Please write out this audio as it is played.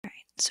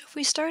So if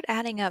we start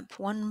adding up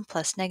 1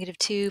 plus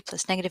 -2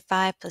 plus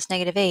 -5 plus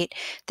 -8,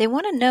 they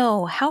want to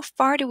know how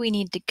far do we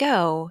need to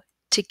go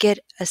to get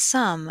a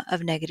sum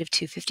of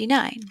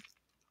 -259.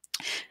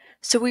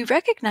 So we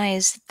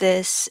recognize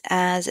this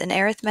as an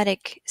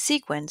arithmetic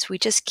sequence. We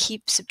just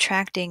keep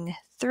subtracting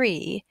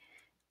 3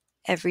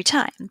 every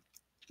time.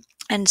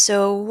 And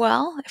so,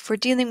 well, if we're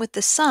dealing with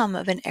the sum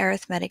of an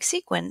arithmetic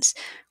sequence,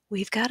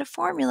 we've got a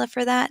formula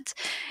for that.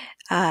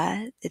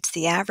 It's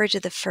the average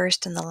of the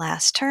first and the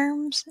last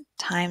terms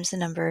times the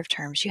number of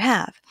terms you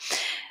have.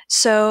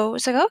 So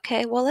it's like,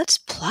 okay, well, let's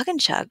plug and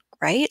chug,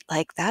 right?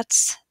 Like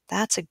that's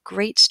a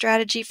great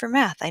strategy for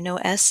math. I know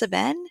S sub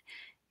n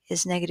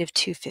is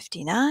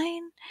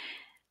 -259.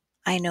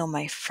 I know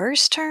my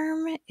first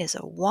term is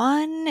a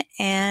 1,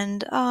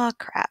 and oh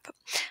crap,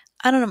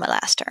 I don't know my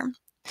last term.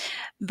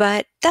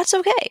 But that's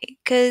okay,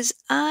 because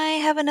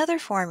I have another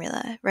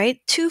formula,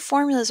 right? Two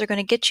formulas are going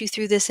to get you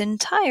through this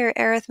entire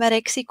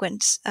arithmetic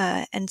sequence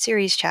and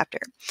series chapter.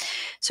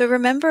 So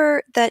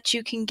remember that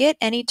you can get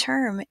any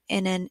term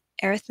in an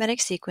arithmetic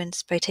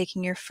sequence by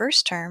taking your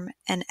first term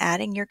and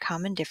adding your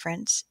common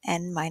difference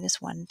n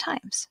minus 1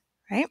 times,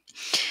 right?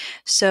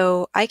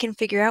 So I can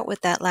figure out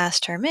what that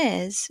last term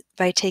is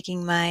by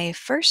taking my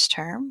first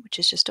term, which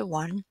is just a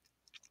 1,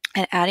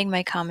 and adding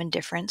my common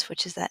difference,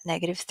 which is that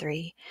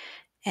 -3,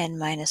 n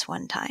minus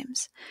 1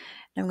 times.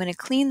 And I'm going to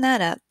clean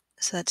that up.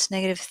 So that's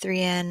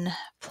 -3n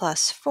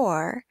plus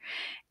 4.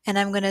 And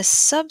I'm going to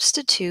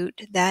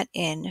substitute that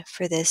in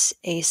for this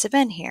a sub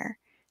n here.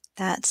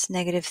 That's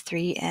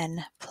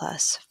 -3n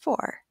plus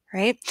 4,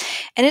 right?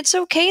 And it's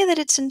okay that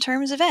it's in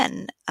terms of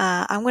n.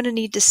 I'm going to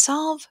need to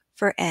solve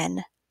for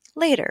n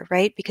later,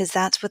 right? Because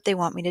that's what they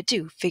want me to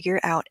do.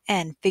 Figure out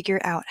n, figure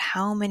out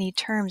how many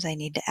terms I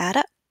need to add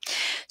up.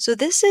 So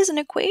this is an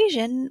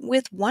equation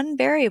with one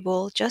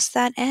variable, just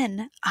that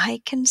n.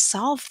 I can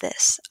solve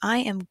this. I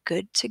am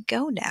good to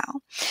go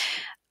now.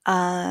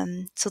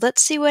 So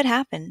let's see what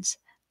happens.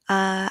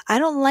 I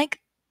don't like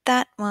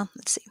that. Well,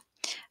 let's see.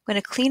 I'm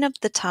going to clean up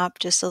the top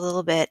just a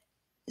little bit.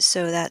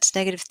 So that's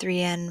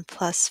 -3n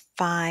plus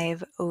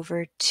 5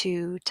 over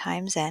 2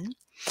 times n.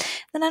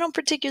 Then I don't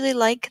particularly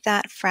like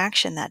that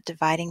fraction, that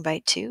dividing by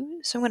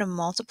 2. So I'm going to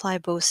multiply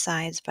both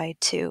sides by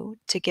 2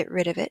 to get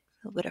rid of it.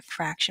 A little bit of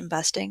fraction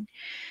busting.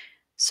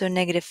 So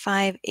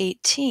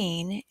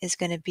 -518 is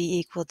going to be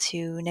equal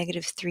to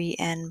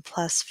 -3n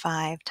plus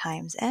 5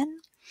 times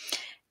n.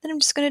 Then I'm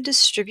just going to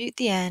distribute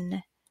the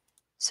n.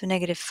 So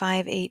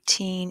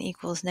 -518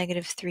 equals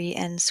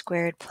 -3n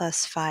squared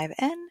plus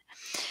 5n.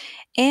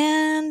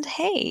 And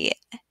hey,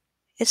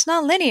 it's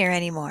not linear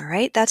anymore,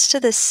 right? That's to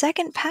the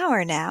second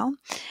power now.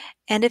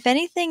 And if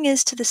anything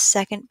is to the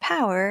second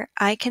power,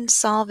 I can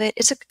solve it.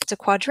 It's a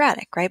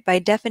quadratic, right? By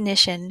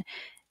definition,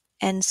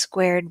 n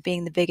squared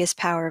being the biggest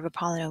power of a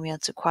polynomial,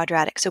 it's a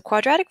quadratic. So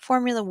quadratic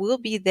formula will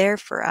be there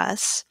for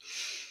us.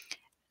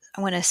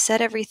 I want to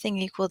set everything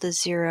equal to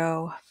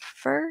 0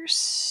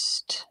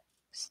 first.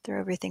 Let's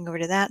throw everything over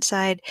to that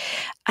side.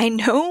 I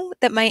know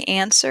that my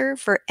answer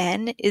for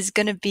n is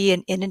going to be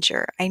an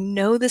integer. I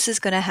know this is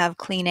going to have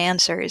clean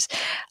answers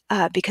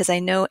because I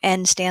know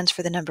n stands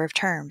for the number of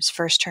terms,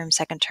 first term,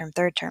 second term,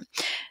 third term.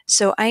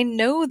 So I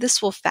know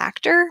this will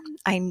factor.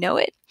 I know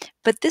it,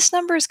 but this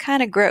number is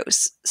kind of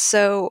gross.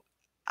 So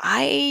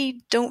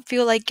I don't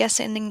feel like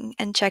guessing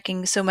and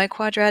checking, so my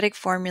quadratic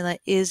formula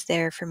is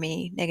there for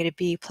me,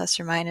 -b plus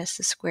or minus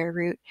the square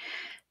root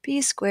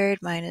b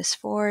squared minus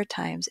 4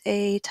 times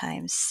a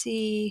times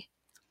c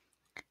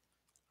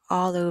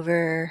all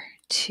over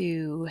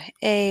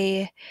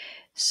 2a.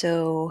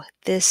 So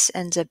this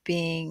ends up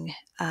being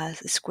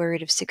the square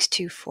root of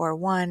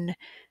 6241,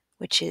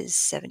 which is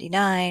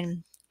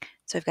 79.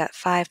 So I've got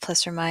 5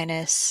 plus or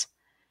minus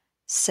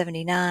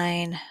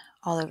 79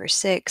 all over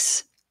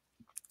 6.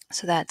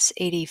 So that's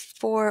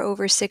 84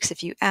 over 6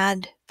 if you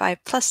add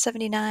 5 plus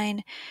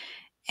 79.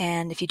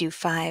 And if you do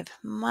 5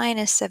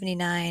 minus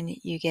 79,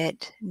 you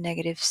get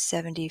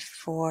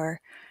 -74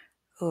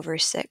 over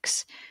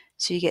 6.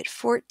 So you get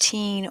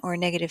 14 or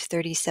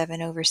 -37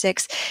 over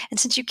 6. And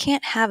since you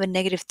can't have a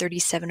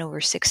 -37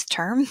 over 6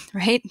 term,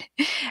 right,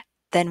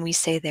 then we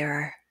say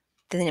then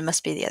it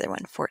must be the other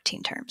one,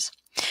 14 terms.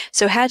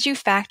 So had you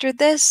factored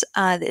this,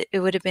 it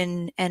would have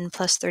been n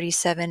plus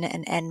 37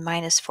 and n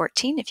minus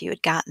 14. If you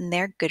had gotten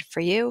there, good for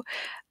you.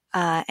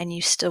 And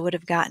you still would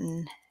have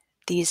gotten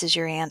these as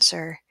your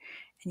answer,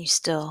 and you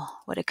still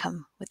would have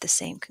come with the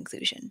same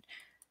conclusion,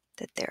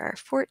 that there are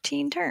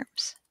 14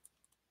 terms.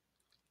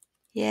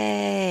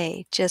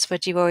 Yay, just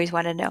what you've always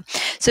wanted to know.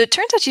 So it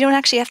turns out you don't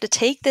actually have to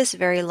take this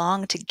very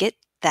long to get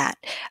that.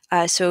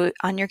 So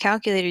on your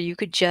calculator, you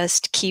could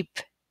just keep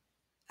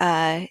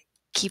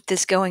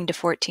this going to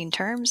 14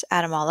 terms,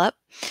 add them all up,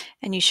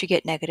 and you should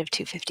get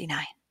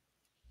 -259.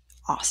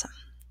 Awesome.